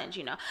challenge,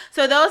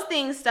 So those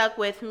things stuck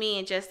with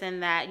me just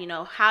in that,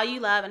 how you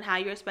love and how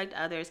you respect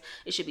others.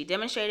 It should be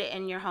demonstrated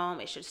in your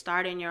home. It should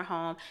start in your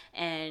home.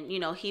 And,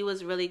 he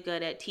was really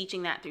good at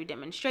teaching that through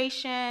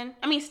demonstration.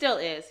 I mean, still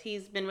is.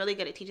 He's been really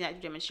good at teaching that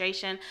through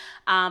demonstration,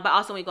 but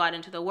also when we go out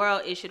into the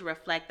world, it should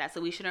reflect that. So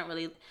we shouldn't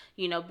really,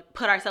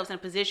 put ourselves in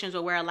positions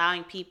where we're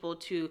allowing people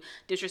to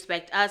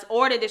disrespect us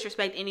or to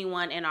disrespect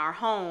anyone in our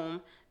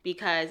home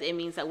because it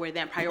means that we're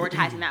then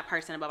prioritizing that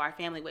person above our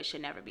family, which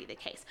should never be the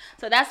case.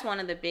 So that's one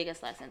of the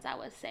biggest lessons I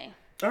would say.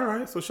 All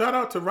right. So shout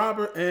out to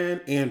Robert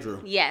and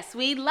Andrew. Yes,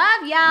 we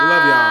love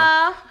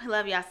y'all. We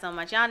love y'all so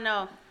much. Y'all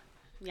know.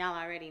 Y'all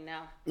already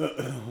know.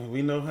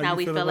 We know how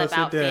we feel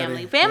about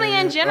family. Family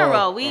in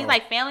general.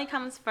 Like family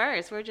comes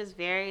first. We're just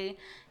very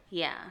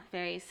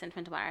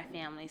sentimental about our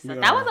family. So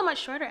that was a much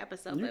shorter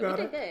episode, but we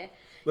did good.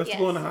 Let's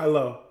go on the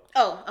high-low.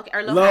 Oh, okay.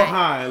 Or low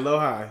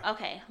high.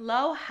 Okay,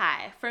 low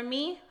high. For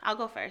me, I'll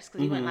go first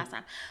because you went last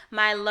time.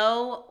 My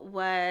low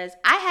was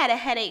I had a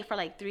headache for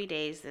like 3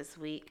 days this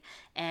week,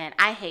 and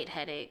I hate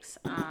headaches.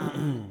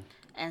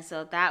 And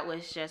so that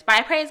was just, but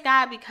I praise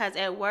God because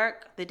at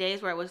work, the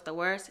days where it was the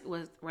worst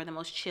were the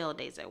most chill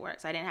days at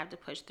work. So I didn't have to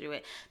push through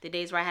it. The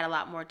days where I had a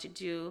lot more to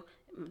do,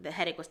 the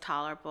headache was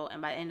tolerable,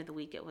 and by the end of the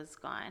week it was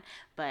gone.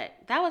 But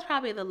that was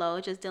probably the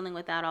low, just dealing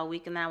with that all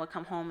week, and then I would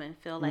come home and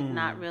feel like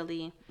not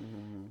really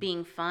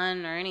being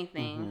fun or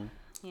anything.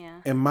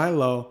 Yeah. And my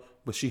low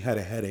was she had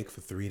a headache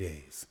for 3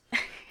 days.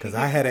 Because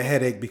I had a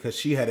headache because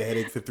she had a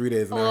headache for 3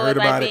 days. And I heard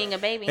about being a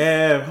baby.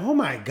 And, oh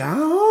my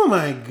God.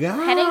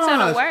 Headaches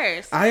are the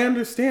worst. I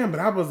understand, but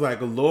I was like,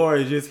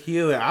 Lord, just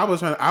heal it. I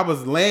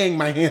was laying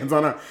my hands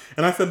on her.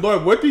 And I said,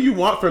 Lord, what do you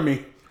want from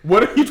me?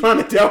 What are you trying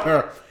to tell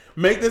her?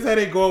 Make this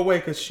headache go away.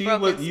 Because you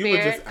were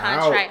just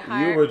out.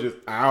 Heart. You were just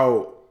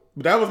out.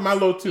 But that was my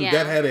low too, Yeah.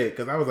 that headache.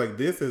 Because I was like,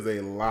 this is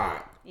a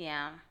lot.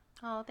 Yeah.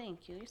 Oh,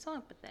 thank you. You're so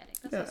empathetic.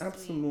 That's Yeah, so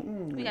absolutely.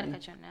 Sweet. We gotta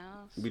cut your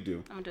nails. We do.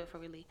 I'm gonna do it for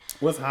Willie.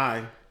 What's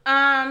high?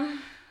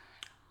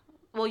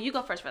 Well, you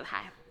go first for the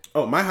high.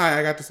 Oh, my high,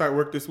 I got to start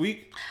work this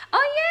week.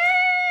 Oh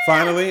yeah.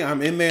 Finally,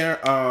 I'm in there.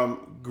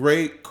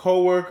 Great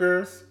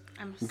coworkers.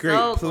 I'm great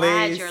so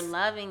glad place, you're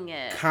loving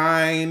it.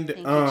 Kind.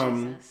 Thank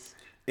you, Jesus.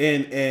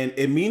 And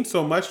it means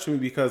so much to me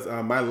because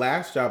my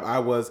last job, I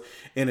was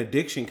an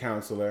addiction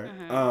counselor.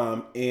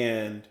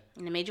 And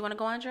it made you want to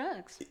go on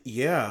drugs.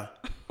 Yeah.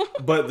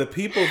 But the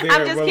people there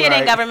I'm just were kidding,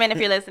 like, government, if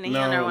you're listening.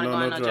 No, you never want to go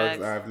on no no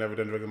drugs. I've never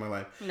done drugs in my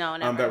life. No,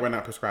 never. That were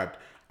not prescribed.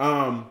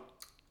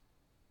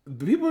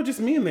 The people were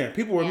just mean there.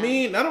 People were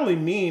mean, not only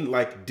mean,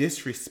 like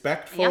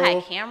disrespectful. Y'all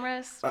had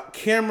cameras?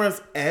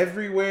 Cameras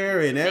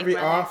everywhere in every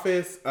brother.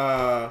 office.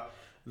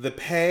 The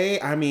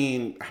pay, I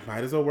mean, I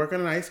might as well work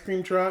on an ice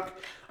cream truck.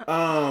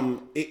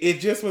 It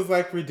just was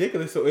like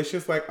ridiculous. So it's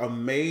just like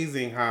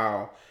amazing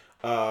how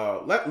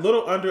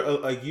little under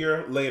a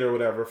year later or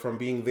whatever from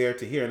being there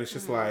to here. And it's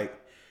just like,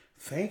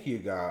 thank you,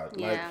 God.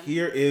 Yeah. Like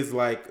here is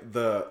like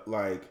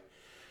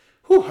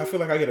whew, I feel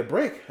like I get a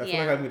break. I feel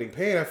like I'm getting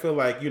paid. I feel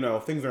like,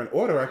 things are in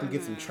order. I can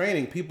get some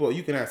training. People,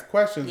 you can ask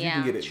questions. You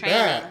can get it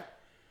back.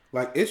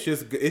 Like, it's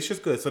just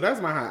good. So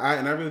that's my high.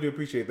 And I really do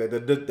appreciate that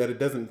it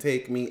doesn't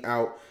take me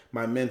out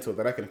my mental,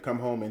 that I can come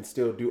home and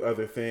still do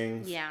other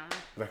things. Yeah.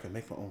 That I can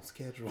make my own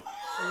schedule.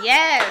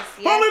 Yes.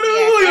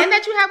 Hallelujah. And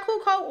that you have cool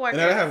co-workers.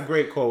 And I have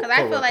great co-workers.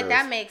 Because I feel like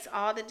that makes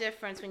all the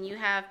difference when you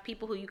have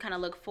people who you kind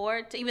of look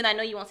forward to. Even though I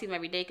know you won't see them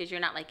every day because you're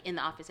not like in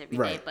the office every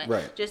day.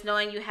 But just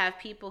knowing you have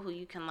people who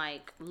you can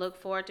like look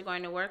forward to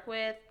going to work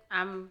with,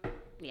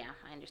 yeah,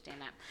 I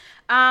understand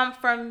that.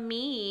 For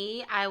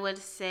me, I would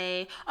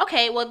say,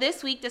 okay, well,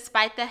 this week,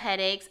 despite the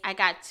headaches, I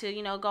got to,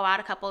 go out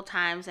a couple of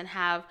times and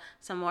have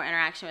some more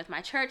interaction with my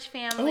church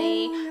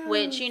family,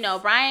 which,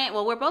 Brian,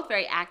 well, we're both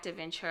very active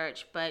in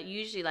church, but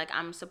usually, like,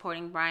 I'm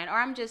supporting Brian, or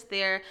I'm just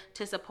there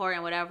to support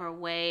in whatever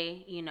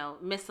way,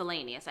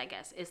 miscellaneous, I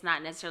guess. It's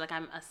not necessarily like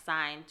I'm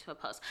assigned to a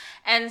post.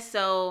 And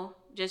so,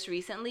 just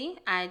recently,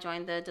 I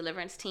joined the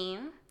deliverance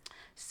team.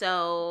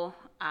 So,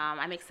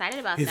 I'm excited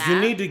about that. If you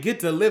need to get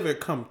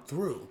delivered, come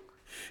through.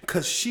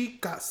 Because she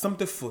got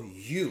something for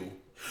you.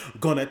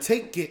 Gonna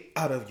take it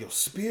out of your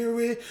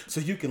spirit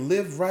so you can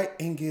live right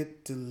and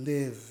get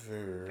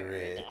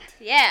delivered.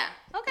 Yeah.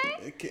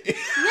 Okay. Okay. Yeah.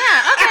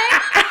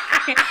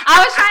 Okay.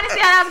 I was trying to see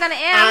how that was gonna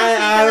end.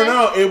 I don't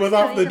know. It was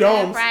off the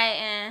dome. Right.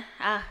 And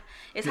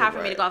it's hard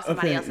for me to go off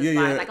somebody else's bars.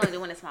 Yeah. I can only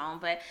do one it's my own.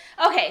 But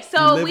okay.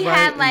 So live we right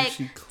had like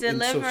So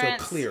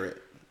deliverance. clear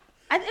it.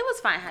 It was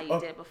fine how you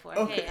did before.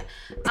 Okay.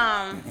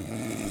 Yeah.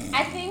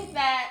 I think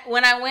that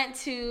when I went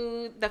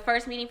to the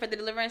first meeting for the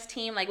deliverance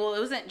team, it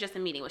wasn't just a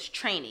meeting, it was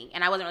training,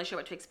 and I wasn't really sure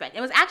what to expect.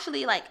 It was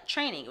actually like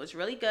training. It was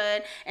really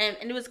good, and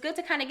it was good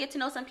to kind of get to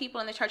know some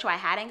people in the church who I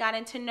hadn't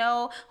gotten to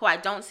know, who I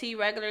don't see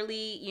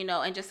regularly,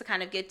 and just to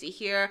kind of get to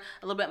hear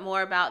a little bit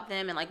more about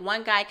them. And like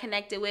one guy I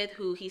connected with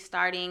who he's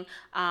starting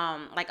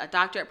like a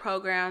doctorate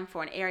program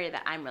for an area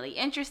that I'm really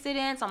interested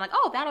in. So I'm like,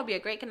 oh, that'll be a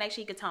great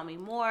connection. He could tell me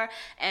more,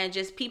 and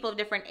just people of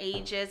different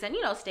ages and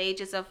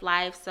stages of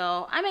life.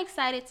 So I'm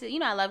excited to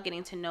I love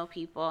getting to know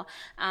people.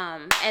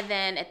 And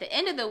then at the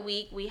end of the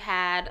week we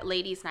had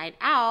ladies night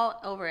out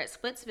over at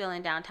Splitsville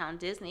in downtown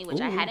Disney, which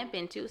I hadn't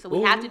been to, so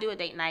we have to do a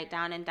date night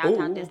down in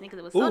downtown Disney because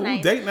it was so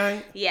nice. Date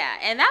night. Yeah,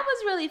 and that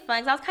was really fun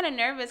because I was kind of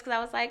nervous because I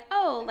was like,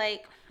 oh,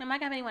 like, am I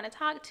gonna have anyone to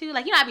talk to?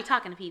 Like, I'd be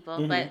talking to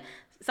people, but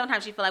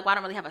sometimes you feel like, well, I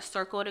don't really have a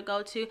circle to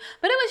go to.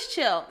 But it was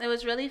chill. It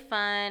was really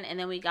fun. And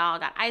then we all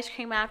got ice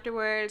cream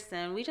afterwards,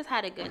 and we just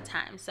had a good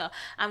time. So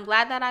I'm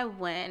glad that I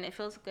went. It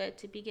feels good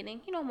to be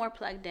getting, more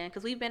plugged in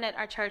because we've been at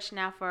our church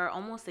now for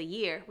almost a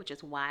year, which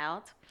is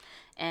wild.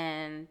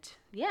 And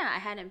yeah, I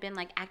hadn't been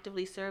like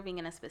actively serving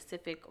in a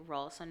specific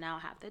role. So now I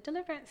have the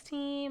deliverance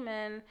team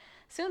and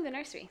soon the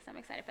nursery. So I'm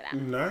excited for that.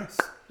 Nice.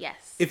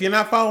 Yes. If you're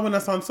not following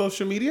us on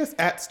social media, it's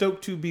at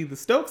Stoked to be the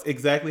Stokes.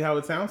 Exactly how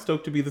it sounds,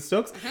 Stoked to be the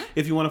Stokes.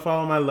 If you want to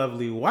follow my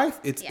lovely wife,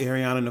 it's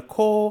Ariana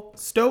Nicole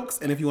Stokes.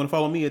 And if you want to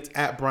follow me, it's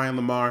at Brian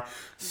Lamar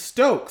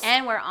Stokes.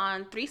 And we're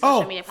on 3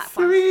 social media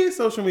platforms. 3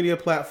 social media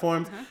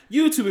platforms.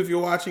 YouTube, if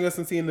you're watching us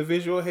and seeing the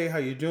visual, hey, how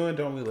you doing?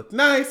 Don't we look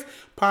nice?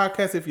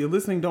 Podcast, if you're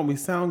listening, don't we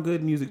sound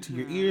good? And music to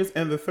your ears.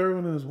 And the third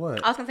one is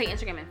what? I was gonna say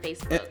Instagram and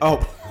Facebook.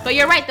 Oh. But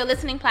you're right, the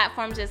listening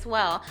platforms as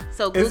well.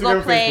 So Google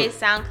Instagram, Play,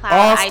 Facebook. SoundCloud,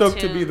 All iTunes. Stoked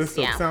to Be the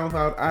Stoked.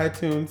 SoundCloud,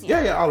 iTunes.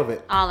 Yeah, all of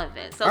it. All of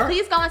it. So All right.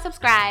 please go and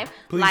subscribe,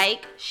 Please.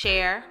 like,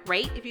 share,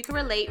 rate if you can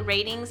relate.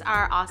 Ratings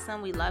are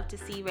awesome. We love to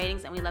see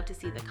ratings and we love to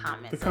see the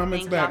comments. The So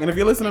comments thank back. y'all And if for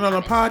you're listening on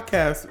a comments.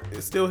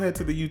 podcast, still head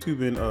to the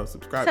YouTube and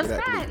subscribe to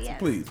that. Subscribe,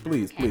 Please. yes.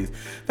 Please. Okay.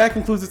 That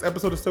concludes this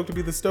episode of Stoked to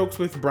Be the Stokes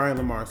with Brian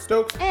Lamar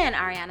Stokes. And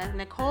Ariana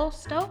Nicole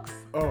Stokes.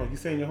 Oh, you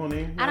saying your whole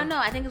name? I don't know.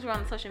 I think it's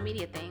on the social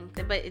media thing,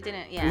 but it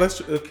didn't. Yeah. Let's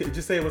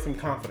just say it with some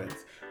confidence.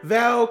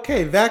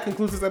 That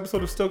concludes this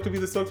episode of Stoked to Be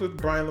the Stokes with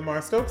Brian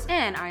Lamar Stokes.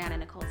 And Ariana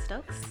Nicole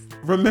Stokes.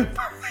 Remember,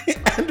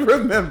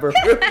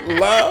 with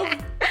love,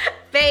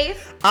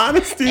 Faith,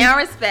 honesty, and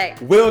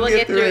respect, we'll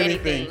get through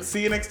anything.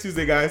 See you next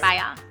Tuesday, guys. Bye,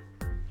 y'all.